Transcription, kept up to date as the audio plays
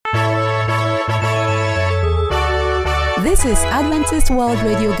This is Adventist World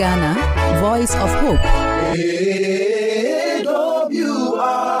Radio Ghana, Voice of Hope.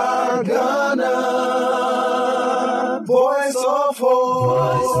 AWR Ghana, Voice of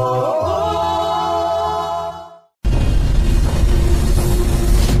Hope.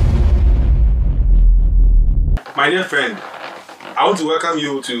 My dear friend, I want to welcome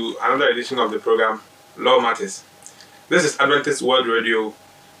you to another edition of the program, Law Matters. This is Adventist World Radio.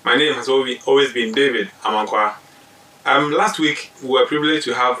 My name has always been David Amankwa. Last week, we were privileged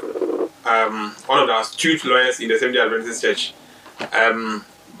to have one of the astute lawyers in the Seventh-day Adventist Church,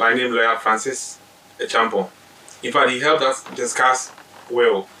 by name Lawyer Francis Echampo. In fact, he helped us discuss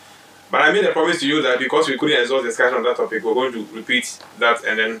will. But I made a promise to you that because we couldn't exhaust discussion on that topic, we're going to repeat that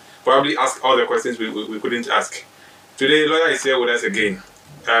and then probably ask all the questions we couldn't ask. Today, Lawyer is here with us again.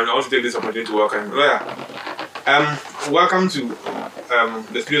 I want to take this opportunity to welcome him. Lawyer, welcome to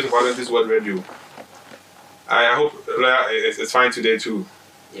the studios of Adventist World Radio. I hope Lawyer is fine today too.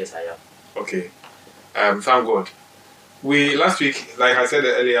 Yes, I am. Okay. Thank God. Last week, like I said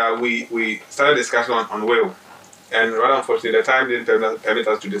earlier, we started discussion on will. And rather unfortunately, the time didn't permit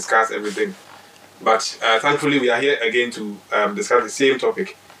us to discuss everything. But thankfully, we are here again to discuss the same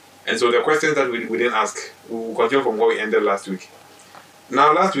topic. And so the questions that we didn't ask, we will continue from where we ended last week.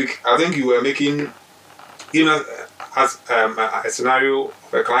 Now, last week, I think you were making, even as a scenario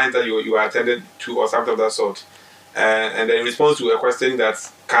of a client that you attended to or something of that sort. And then in response to a question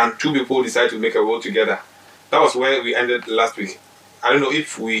that, can two people decide to make a will together? That was where we ended last week. I don't know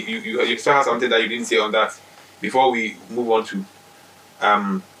if you still have something that you didn't say on that before we move on to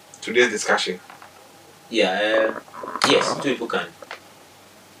today's discussion. Yeah, yes, two people can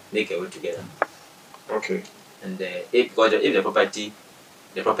make a will together. Okay. And if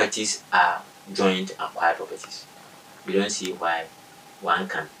the properties are joint acquired properties, we don't see why one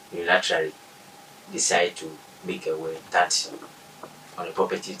can unilaterally decide to make a will that on the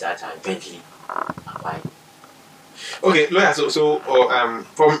properties that are jointly acquired. Okay, lawyer. So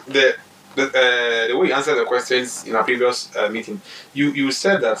from the way you answered the questions in our previous meeting, you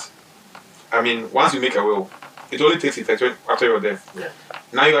said that, I mean, once you make a will, it only takes effect after your death. Yeah.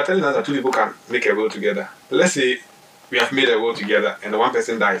 Now you are telling us that two people can make a will together. Let's say we have made a will together and the one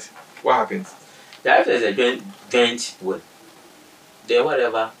person dies. What happens? If there's a joint will, then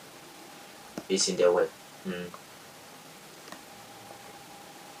whatever is in the will.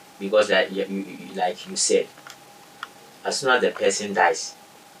 Because like you said, as soon as the person dies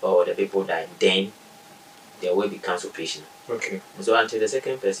or the people die, then the will becomes operational. Okay. So until the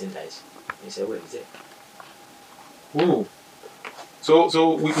second person dies, it's a will is there. Ooh.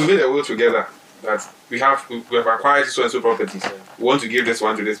 So we made a will together that we have acquired so and so properties. Yeah. We want to give this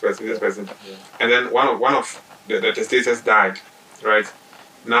one to this person, Yeah. and then one of the testators died, right?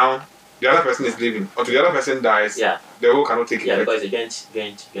 Now the other person is living. Until the other person dies, Yeah. the will cannot take effect. Yeah, because it's a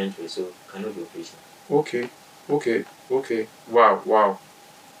joint will, so cannot be operational. Okay. Wow.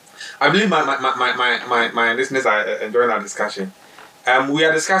 I believe my listeners are enjoying our discussion. We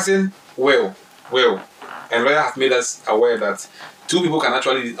are discussing will, and Lawyer has made us aware that two or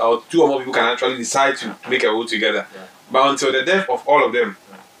more people can actually decide to make a will together. Yeah. But until the death of all of them,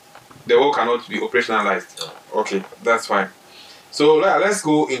 the will cannot be operationalized. Yeah. Okay, that's fine. So Lawyer, let's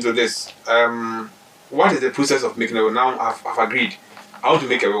go into this. What is the process of making a will? Now I've agreed. I want to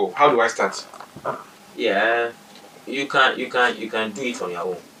make a will. How do I start? Yeah, you can do it on your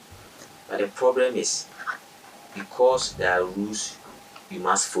own. But the problem is, because there are rules you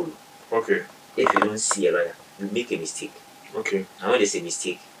must follow. Okay. If you don't see a lawyer, you make a mistake. Okay. And when there's a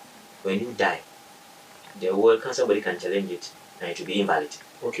mistake, when you die, somebody can challenge it and it will be invalid.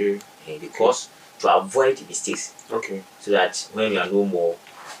 Okay. Because to avoid mistakes, Okay. so that when you are no more,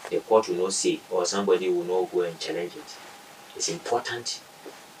 the court will not say or somebody will not go and challenge it. It's important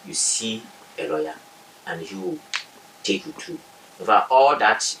you see a lawyer and he will take you through. In fact, all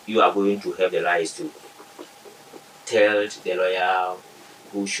that you are going to help the lawyer is to tell the lawyer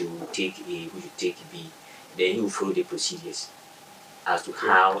who should take A, who should take B. Then you follow the procedures as to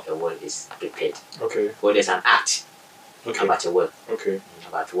how a will is prepared. Okay. But there's an act Okay. about a will. Okay.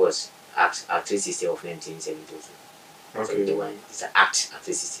 About wills. Act 360 of 1972. Okay. It's an Act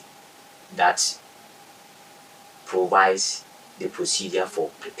 360 that provides the procedure for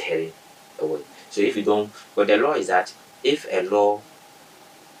preparing a will. So if you don't, but the law is that if a law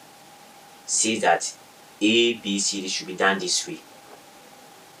says that A, B, C, D should be done this way,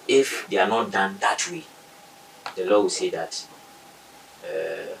 if they are not done that way, the law will say that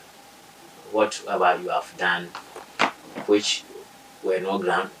whatever you have done, which were not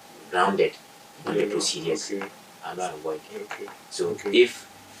grounded in the procedures, Okay. are not void. Okay. So Okay. if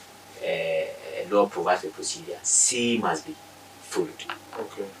a law provides a procedure, same must be followed.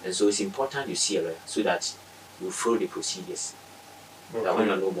 Okay. And so it's important you see a lawyer so that you follow the procedures. That when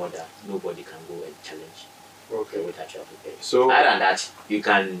you know more that nobody can go and challenge the way that you are prepared. So other than that, you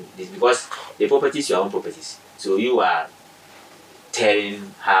can, because the properties your own properties. So you are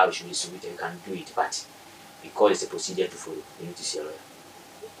telling how it should be distributed, you can do it, but because it's a procedure to follow, you need to see a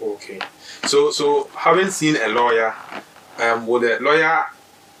lawyer. Okay. So having seen a lawyer, would the lawyer,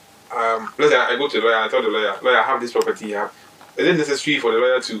 let's say I go to the lawyer and I tell the lawyer, I have this property here. Is it necessary for the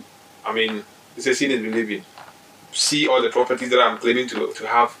lawyer to, I mean, it's a sin is believing, see all the properties that I'm claiming to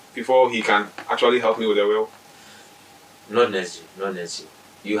have before he can actually help me with the will? Not necessary.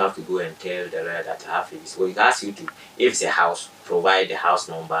 You have to go and tell the lawyer that I have this. Well, he asks you to, if it's a house, provide the house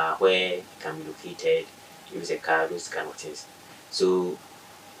number, where it can be located, if it's a car, those kind of things. So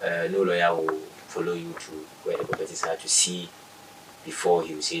no lawyer will follow you to where the properties are to see before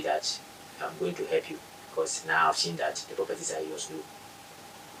he will say that I'm going to help you, because now I've seen that the properties are yours.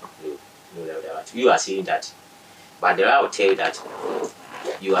 No lawyer. You are saying that, but the lawyer will tell you that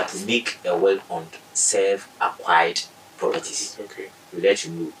you are to make a well-owned, self-acquired properties. Okay. Will let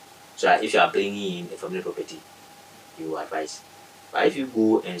you know. So that if you are bringing in a family property, you will advise. But if you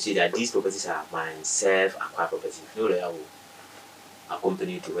go and say that these properties are my self-acquired properties, no lawyer will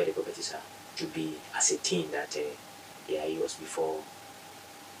accompany you to where the properties are to be ascertained that they are yours before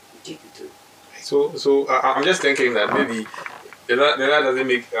you take you to. So I'm just thinking that maybe the lawyer doesn't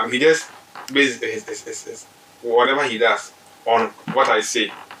make, he just bases his whatever he does on what I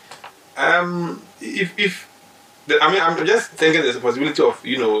say. I'm just thinking there's a possibility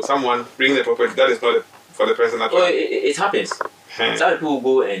of someone bringing the property that is not for the person at all. Oh, it happens. Some people will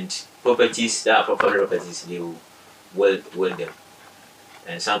go and properties that are property properties, they will well them,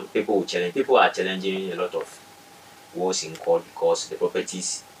 and some people will challenge. People are challenging a lot of wars in court because the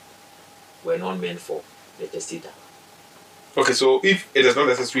properties were not meant for the testator. Okay, so if it is not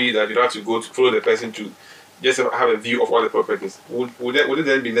necessary that you have to go to follow the person to just have a view of all the properties, would it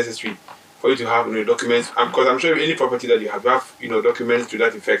then be necessary for you to have documents? Because I'm sure any property that you have documents to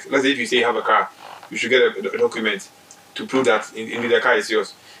that effect. Let's say if you say you have a car, you should get a document to prove that indeed the car is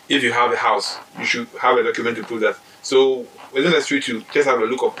yours. If you have a house, you should have a document to prove that. So is it necessary to just have a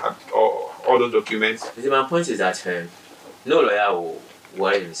look at all those documents? My point is that no lawyer will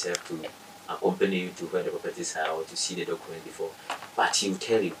worry himself to accompany you to where the properties are or to see the document before, but he will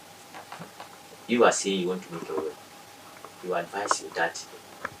tell you. You are saying you want to make a will. You advise you that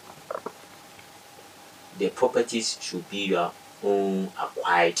the properties should be your own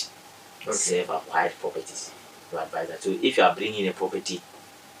acquired, self-acquired properties. You advise that. So if you are bringing a property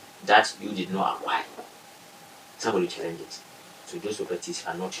that you did not acquire, somebody will challenge it. So those properties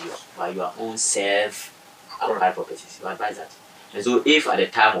are not yours, but your own self-acquired properties. You advise that. And so if at the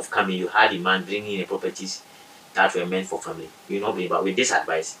time of coming you had a man bringing in properties that were meant for family, you will not bring, but with this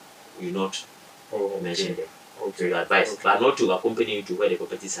advice, you will not mention them. Okay. So you advise, but not to accompany you to where the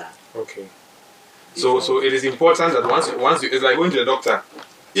properties are. Okay. So it is important that once you, it's like going to the doctor.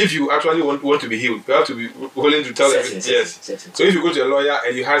 If you actually want to be healed, you have to be willing to tell him. Yes. Certain. So if you go to a lawyer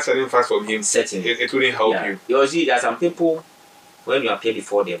and you had certain facts from him, Certainly. it wouldn't help you. You see, there are some people, when you appear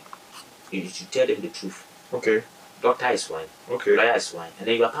before them, you should tell them the truth. Okay. Doctor is one, Okay. lawyer is one, and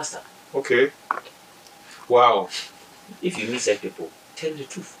then you are pastor. Okay. Wow. If you meet such people, tell them the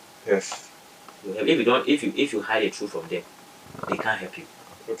truth. Yes. If you don't, if you hide the truth from them, they can't help you.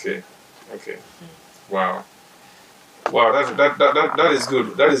 Okay. Okay. Wow. Wow. That is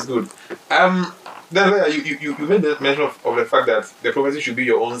good. That is good. Then you made the mention of the fact that the property should be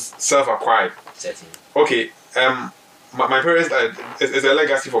your own self-acquired. Certainly. Okay. My parents died. It's a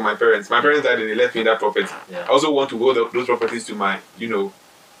legacy for my parents. My parents died and they left me that property. Yeah. I also want to go those properties to my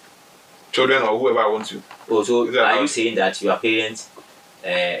children or whoever I want to. Oh, so Is that are allowed? you saying that your parents,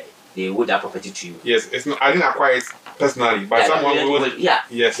 they owed that property to you? Yes. It's not. I didn't acquire it personally, but Yeah, someone the who parents will- yeah.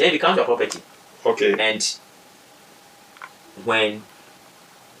 Yes. Then it becomes your property. Okay. And when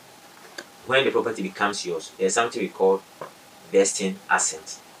the property becomes yours, there's something we call vesting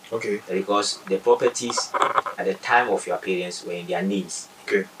assent. Okay. Because the properties at the time of your parents were in their names.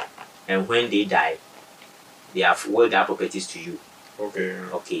 Okay. And when they die, they have willed their properties to you. Okay.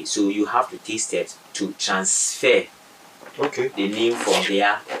 Okay, so you have to take steps to transfer Okay. the name from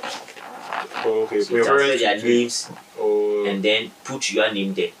there. Okay. So transfer their names Oh. and then put your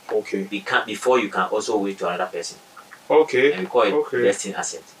name there. Okay. Before you can also wait to another person. Okay. And we call it Okay. vesting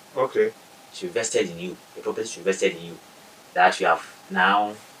asset. Okay. She invested in you. The property she invested in you. That you have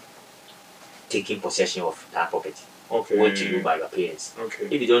now taken possession of that property. Okay. What to you by your parents. Okay.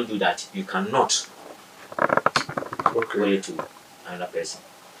 If you don't do that, you cannot will Okay. it to another person.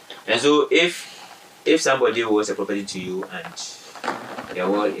 And so if if somebody owes a property to you and the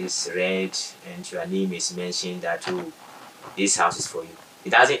will is read and your name is mentioned that this house is for you, it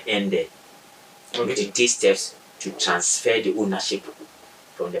doesn't end there. You need to take steps to transfer the ownership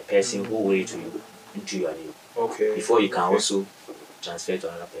from the person who owed it to you into your name. Okay. Before you can also transfer to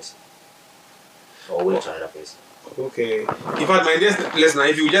another person or will to another person. Okay. In fact, my dear listener,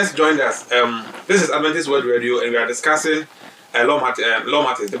 if you just joined us, this is Adventist World Radio, and we are discussing law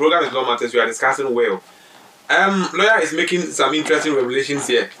matters. The program is Law Matters. We are discussing will. Lawyer is making some interesting revelations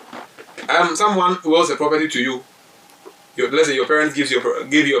here. Someone wills a property to you. Let's say your parents give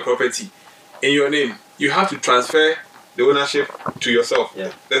you a property in your name. You have to transfer the ownership to yourself.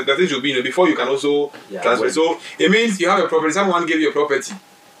 Yeah. The thing should be before you can also transfer. So it means you have a property. Someone gave you a property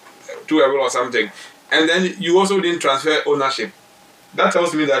to a will or something, and then you also didn't transfer ownership. That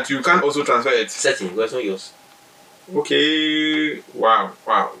tells me that you can't also transfer it. Certainly, it was not yours. Okay. Wow.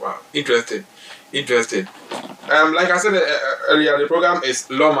 Interesting. Like I said earlier, the program is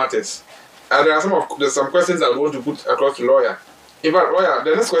Law Matters. There's some questions I want to put across to lawyer. In fact, lawyer,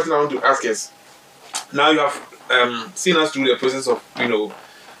 the next question I want to ask is: now you have seen us through the process of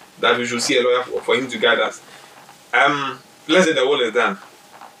that we should see a lawyer for him to guide us. Let's say the will is done.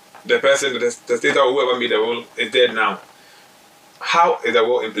 The person, the testator, or whoever made the will is dead now. How is the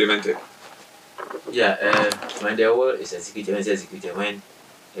will implemented? Yeah, when the will is executed, when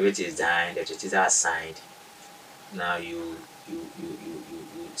everything is done, the treaties are signed. Now you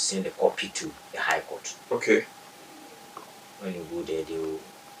send a copy to the High Court. Okay. When you go there, they will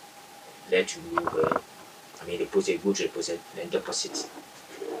let you know where. They go to the process and deposit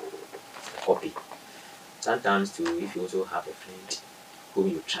a copy. Sometimes too, if you also have a friend whom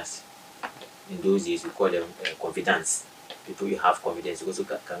you trust, in those days we call them confidants. People you have confidence, you also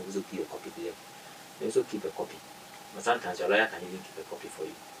can also keep a copy to them. They also keep a copy. But sometimes your lawyer can even keep a copy for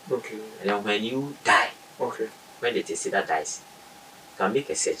you. Okay. And then when you die, Okay. when the testator dies, you can make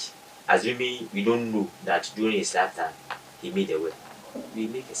a search. Assuming we don't know that during his lifetime he made a will, we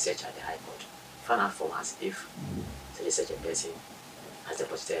make a search at the High Court. Find out from us if such a person has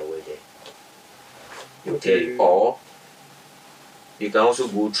deposited a will there. He'll tell you. Or you can also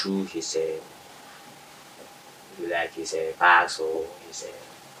go through his his bags or his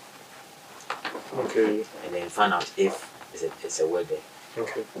Okay. and then find out if there's a will there.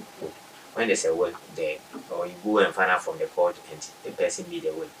 Okay. When there's a will there, or you go and find out from the court and the person made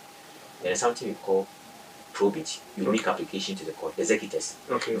a will, there's something we call probate. You make application to the court, the executors.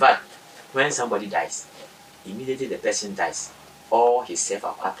 Okay. In fact, when somebody dies, immediately the person dies, all his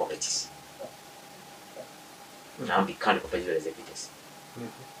self-acquired properties now become the property of the executors.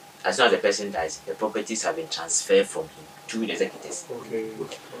 As soon as the person dies, the properties have been transferred from him to the executors. Okay.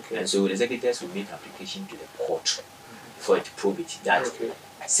 And so the executors will make application to the court for it to probate that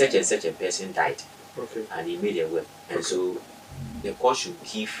such and such a person died Okay. and he made a will. And so the court should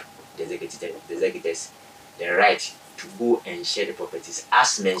give the executors the right to go and share the properties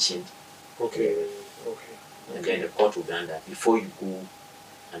as mentioned. Okay. And then the court will grant that before you go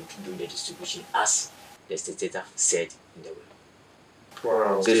and do the distribution as the testator said in the will.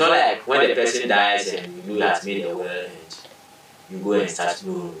 Wow. So it's not like when the person dies and you has made a will and you go and start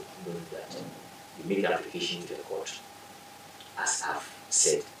no that. You make the application to the court as I've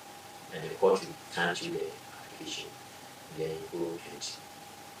said, and the court will grant you the application. Then you go and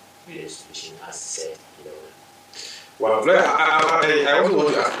do the distribution as said in the will. Wow. I also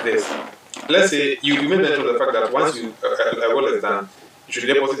want to ask this. Let's say you made mention of the fact that once a will is done, you should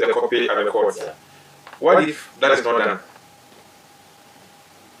deposit a copy at the court. Yeah. What if that is not done?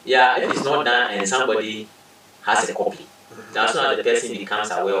 Yeah, if it's not done and somebody has a copy, as soon as the person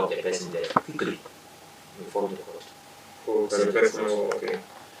becomes aware of the person there, quickly inform the court. Oh, the person. Okay.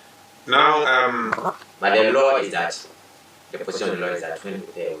 Now, But the law is that, the position of the law is that when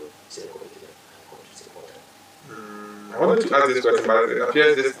they will send a copy to the court, to the court. I wanted to ask this question, but it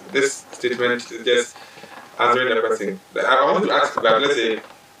appears this statement is just answering the question. I want to ask that, let's say,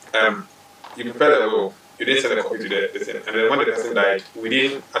 you prepared a will, you didn't send a copy to the person, and then when the person died, we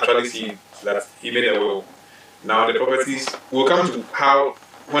didn't actually see that he made a will. Now the properties will come to how,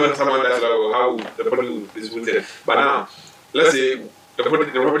 when someone dies, how the property will be distributed. But now, let's say the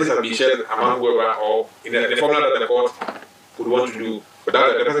properties have been shared among whoever, or in the formula that the court would want to do,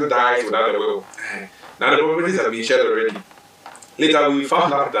 without the person dies without a will. Now the properties have been shared already. Later we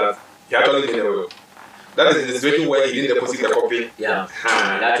found out that he actually made a will. That is the situation where he didn't deposit a copy. Yeah,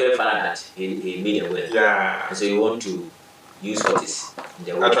 and actually found out that he made a will. Yeah. And so you want to use what is in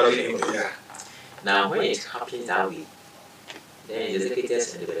the will. Actually, yeah. Now when it happens that way, then the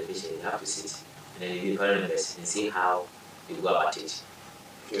executors and the beneficiary have to sit and then the parent members and see how you go about it.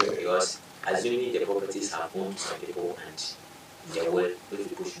 Okay. Because assuming the properties have gone to some people and their will, those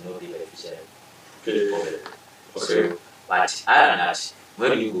people should not be beneficiary. Okay. So, but other than that,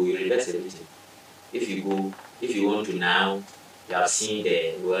 when you go, you reverse everything. If you want to now, you have seen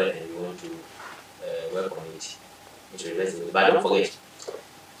the well and you want to work on it, it's reversible. But don't forget,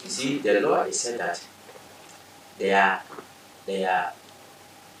 you see, the law is said that there are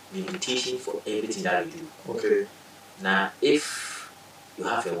limitations for everything that you do. Okay. Now, if you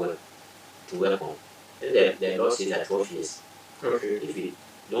have a well to work on, then the law says that 12 years. Okay. If you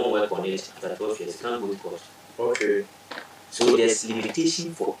don't work on it after 12 years, you can't go to court. Okay. So there's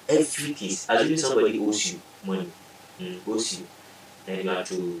limitation for every case. Assuming somebody owes you money, and you have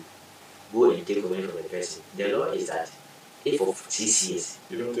to go and take money from the person. The law is that if for 6 years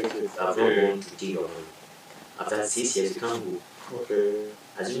You don't take it. you have not gone to take your money, after 6 years you can't go. Okay.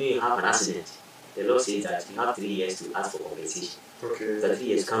 Assuming you have an accident, the law says that you have 3 years to ask for compensation. Okay. After 3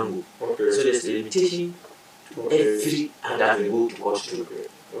 years you can't go. Okay. So there's a limitation to every and that will go to court to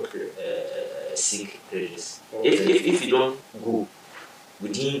Okay. seek redress. Okay. If you don't go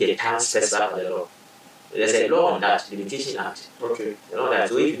within the time specified by the law, there's a law on that, the Limitation Act. Okay. You know that.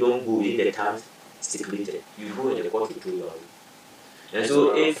 So if you don't go within the time stipulated, you go in the court to do your will. And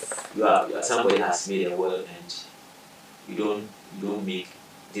so if you are somebody has made a will and you don't make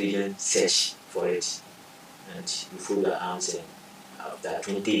diligent search for it, and you fold your arms and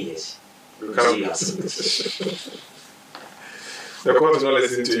after 20 years, you see you have seen it. The court is not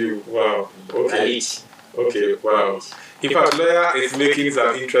listening to you. Wow. Okay. Right. Okay. Wow. In fact, lawyer is making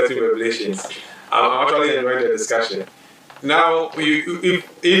some interesting revelations. I'm actually enjoying the discussion. Now,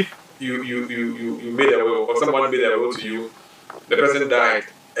 if you made a will, or someone made a will to you, the person died,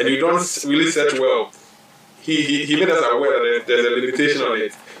 and you don't really search well, he made us aware that there's a limitation on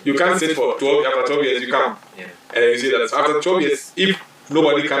it. You can't sit for 12, after 12 years, you come. Yeah. And you see that after 12 years, if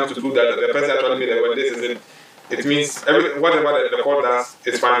nobody comes to prove that the person actually made a will, this is it. It means whatever the court does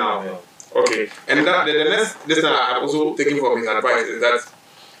is fine now. Okay. And that the next thing I'm also taking from his advice is that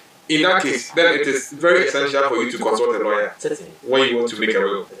in that case, then it is very essential for you to consult a lawyer when you want to make a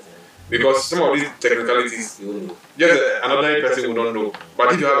will. Because some of these technicalities, just another person will not know.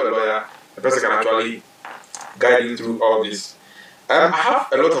 But if you have a lawyer, the person can actually guide you through all this. I have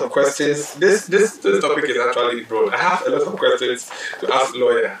a lot of questions. This topic is actually broad. I have a lot of questions to ask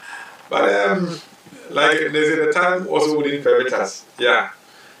lawyer. But like there's a time also within permit us. Yeah.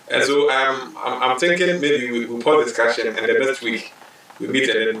 And so I'm thinking maybe we'll pause discussion and the next week we meet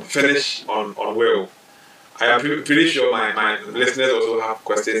and then finish on will. I am pretty sure my listeners also have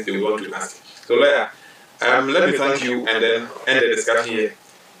questions they want to ask. So lawyer, let me thank you and then end the discussion here.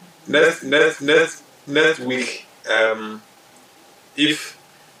 Next week, if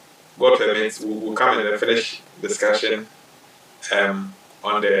God permits, we'll come and finish discussion on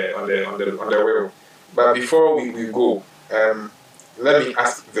the will. But before we go, let me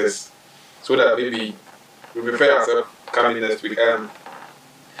ask this so that maybe we prepare ourselves coming next week.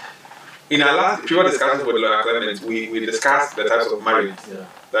 In our last previous discussions with Lawyer Clement, we discussed the types of marriage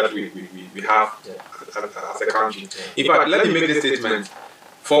that we have as a country. In fact, let me make this statement.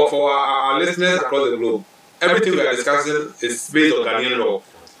 For our listeners across the globe, everything we are discussing is based on Ghanaian law.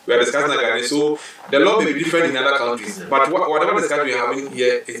 We are discussing Ghanaian, so the law may be different in other countries, but whatever discussion we are having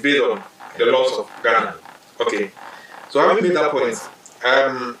here is based on the laws of Ghana. Okay. So having made that point,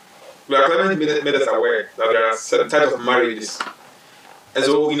 Lawyer Clement made us aware that there are certain types of marriages. And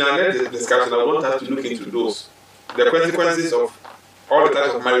so in our next discussion, I want us to look into those. The consequences of all the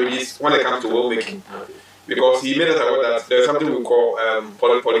types of marriages when it comes to will making. Because he made us aware that there's something we call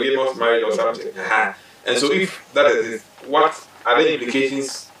polygamous marriage or something. And so if that is it, what are the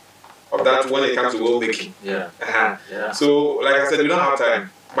implications of that when it comes to will making? So like I said, we don't have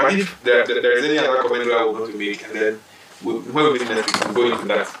time. But if there is any other comment we want to make, and then when we meet next week, we'll go into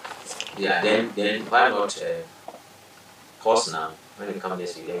that. Yeah, then why not pause now? When we come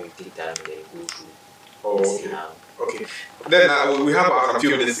next week, then we take time and then go through. Okay. Then we have a few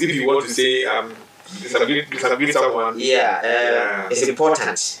minutes. If you want to say disagree someone. It's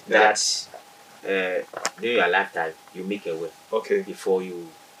important that during your lifetime you make a will. Okay. Before you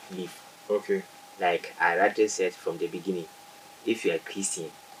leave. Okay. Like I rightly said from the beginning, if you are a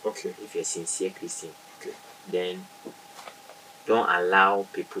Christian, okay, if you're a sincere Christian, okay, then don't allow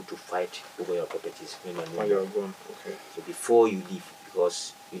people to fight over your properties when you're gone. Okay. So before you leave,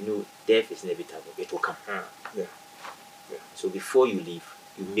 because you know death is inevitable, it will come. Yeah. So before you leave,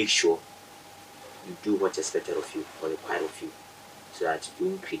 you make sure you do what is expected of you or required of you, so that you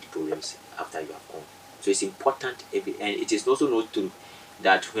don't create problems after you have gone. So it's important, and it is also not true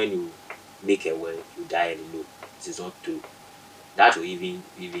that when you make a will, you die alone. It is not true. That will even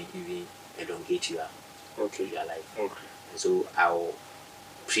elongate your life. Okay. And so I'll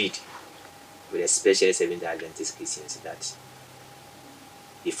plead with especially Seventh-day Adventist Christians that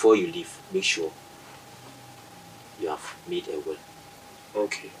before you leave, make sure you have made a will.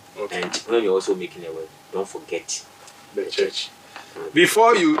 Okay. And when you're also making a will, don't forget The church.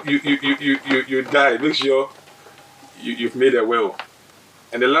 Before you die, make sure you've made a will.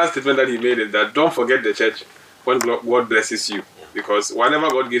 And the last statement that he made is that don't forget the church when God blesses you. Yeah. Because whatever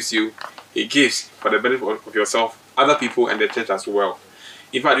God gives you, He gives for the benefit of yourself, other people, and the church as well.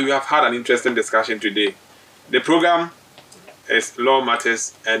 In fact, we have had an interesting discussion today. The program is Law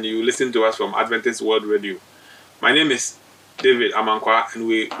Matters, and you listen to us from Adventist World Radio. My name is David Amankwa, and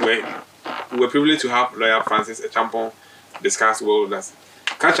we were privileged to have Lawyer Francis Echampong discuss well with us.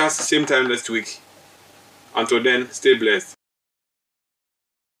 Catch us same time next week. Until then, stay blessed.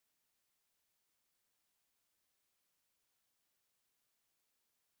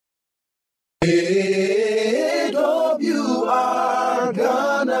 AWR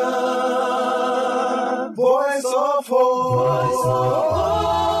Ghana, Voice of Hope.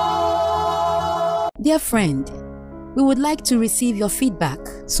 Dear friend, we would like to receive your feedback,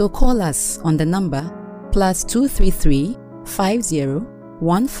 so call us on the number +233 50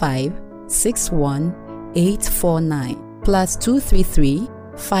 15 61 849 +233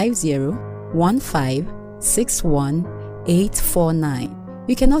 50 15 61 849.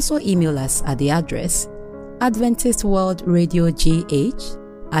 You can also email us at the address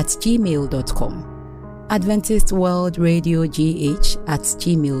adventistworldradiogh@gmail.com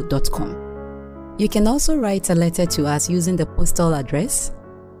adventistworldradiogh@gmail.com. You can also write a letter to us using the postal address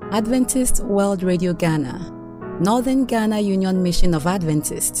Adventist World Radio Ghana, Northern Ghana Union Mission of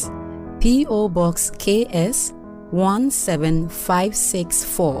Adventists, P.O. Box KS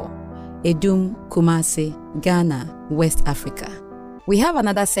 17564, Edum, Kumasi, Ghana, West Africa. We have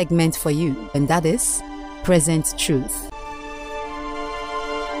another segment for you, and that is Present Truth.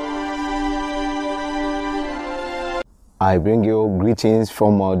 I bring you greetings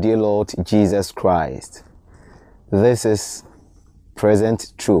from our dear Lord Jesus Christ. This is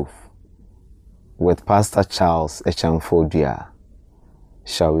Present Truth with Pastor Charles Echamfodia.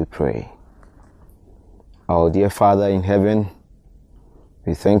 Shall we pray? Our dear Father in heaven,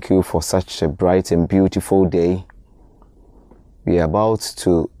 we thank you for such a bright and beautiful day. We are about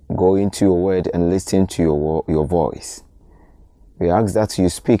to go into your word and listen to your voice. We ask that you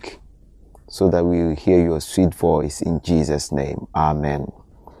speak so that we will hear your sweet voice in Jesus' name. Amen.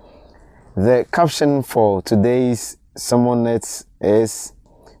 The caption for today's sermonette is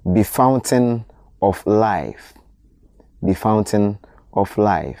Be Fountain of Life. Be Fountain of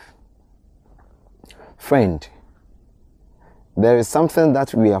Life. Friend, there is something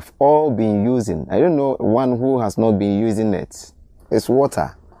that we have all been using. I don't know one who has not been using it. It's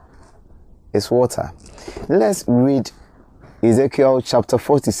water. It's water. Let's read Ezekiel chapter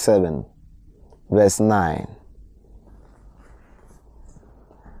 47, verse 9.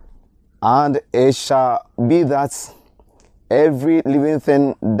 And it shall be that every living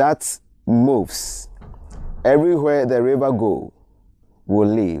thing that moves, everywhere the river go, will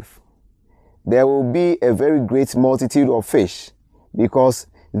live. There will be a very great multitude of fish, because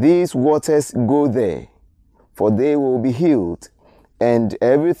these waters go there, for they will be healed, and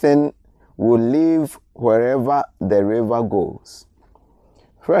everything will live wherever the river goes.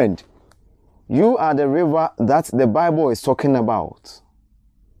 Friend, you are the river that the Bible is talking about.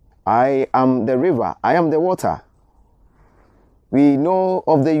 I am the river. I am the water. We know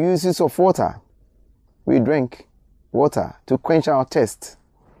of the uses of water. We drink water to quench our thirst.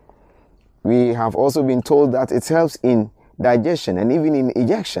 We have also been told that it helps in digestion and even in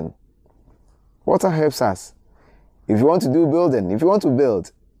ejection. Water helps us. If you want to do building, if you want to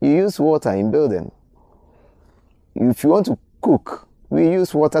build, you use water in building. If you want to cook, we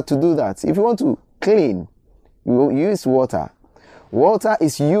use water to do that. If you want to clean, you use water. Water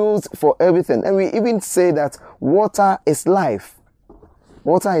is used for everything. And we even say that water is life.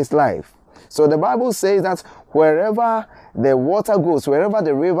 Water is life. So the Bible says that wherever the water goes, wherever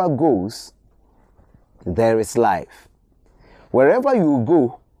the river goes, there is life. Wherever you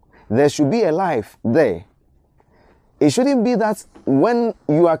go, there should be a life there. It shouldn't be that when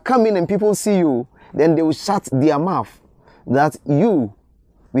you are coming and people see you, then they will shut their mouth. That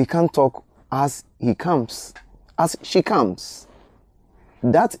we can't talk as he comes, as she comes.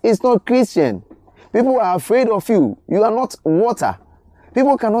 That is not Christian. People are afraid of you. You are not water.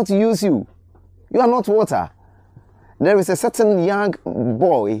 People cannot use you. You are not water. There is a certain young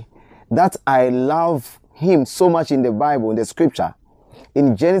boy that I love him so much in the Bible, in the scripture.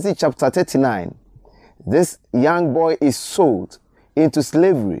 In Genesis chapter 39, this young boy is sold into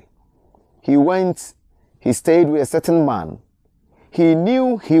slavery. he went, he stayed with a certain man. He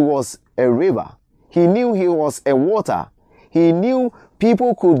knew he was a river. He knew he was a water. He knew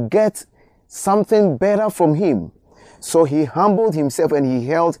people could get something better from him. So he humbled himself and he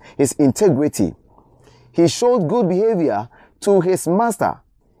held his integrity. He showed good behavior to his master.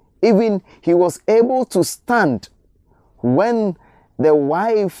 Even he was able to stand when the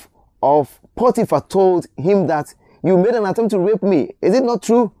wife of Potiphar told him that you made an attempt to rape me. Is it not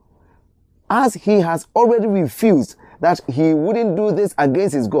true? As he has already refused that he wouldn't do this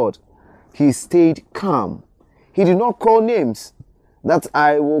against his God, he stayed calm. He did not call names that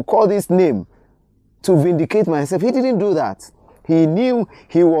I will call this name to vindicate myself. He didn't do that. He knew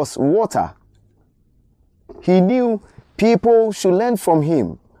he was water. He knew people should learn from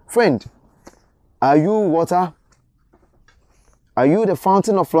him. Friend, are you water? Are you the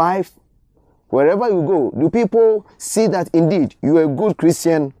fountain of life? Wherever you go, do people see that indeed you are a good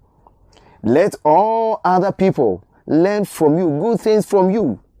Christian? Let all other people learn from you, good things from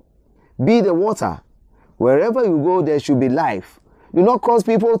you. Be the water. Wherever you go, there should be life. Do not cause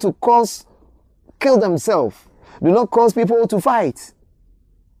people to kill themselves. Do not cause people to fight.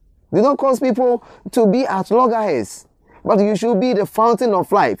 Do not cause people to be at loggerheads. But you should be the fountain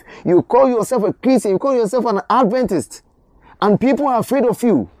of life. You call yourself a Christian, you call yourself an Adventist, and people are afraid of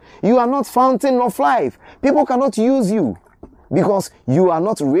you. You are not fountain of life. People cannot use you because you are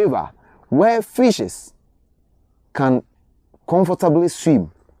not a river where fishes can comfortably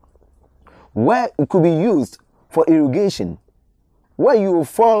swim, where it could be used for irrigation, where you will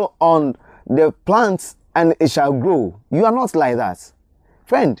fall on the plants and it shall grow. You are not like that.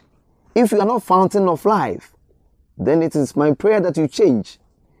 Friend, if you are not fountain of life, then it is my prayer that you change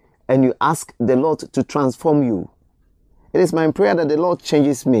and you ask the Lord to transform you. It is my prayer that the Lord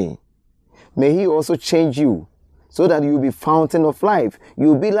changes me. May He also change you so that you will be fountain of life. You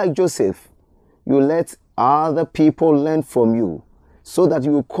will be like Joseph. You let other people learn from you so that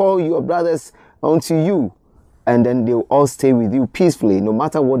you will call your brothers unto you and then they will all stay with you peacefully no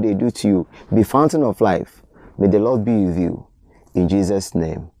matter what they do to you. Be fountain of life. May the Lord be with you. In Jesus'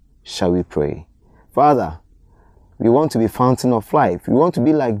 name, shall we pray. Father, we want to be fountain of life. We want to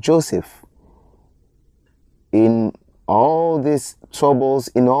be like Joseph. In all these troubles,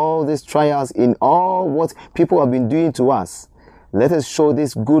 in all these trials, in all what people have been doing to us, let us show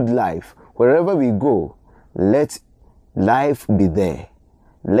this good life. Wherever we go, let life be there.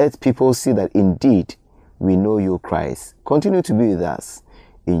 Let people see that indeed we know you, Christ. Continue to be with us.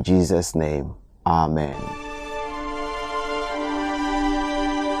 In Jesus' name, amen.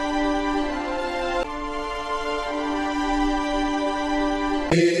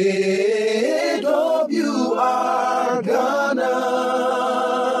 AWR Ghana,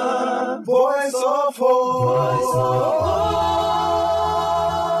 Voice of Hope.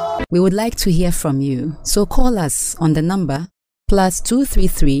 We would like to hear from you, so call us on the number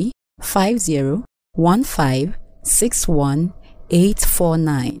 +233 50 15 61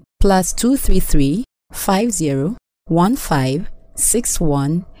 849 +233 50 15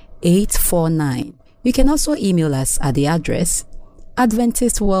 61 849. You can also email us at the address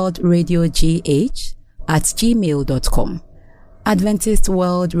adventistworldradiogh@gmail.com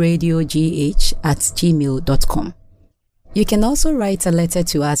adventistworldradiogh@gmail.com. You can also write a letter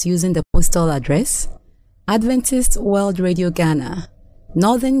to us using the postal address Adventist World Radio Ghana,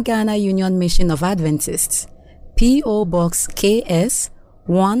 Northern Ghana Union Mission of Adventists, P.O. Box KS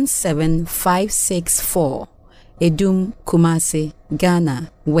 17564, Edum, Kumasi,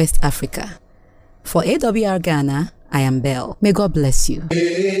 Ghana, West Africa. For AWR Ghana, I am Belle. May God bless you. AWR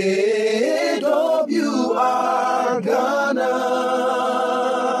Ghana.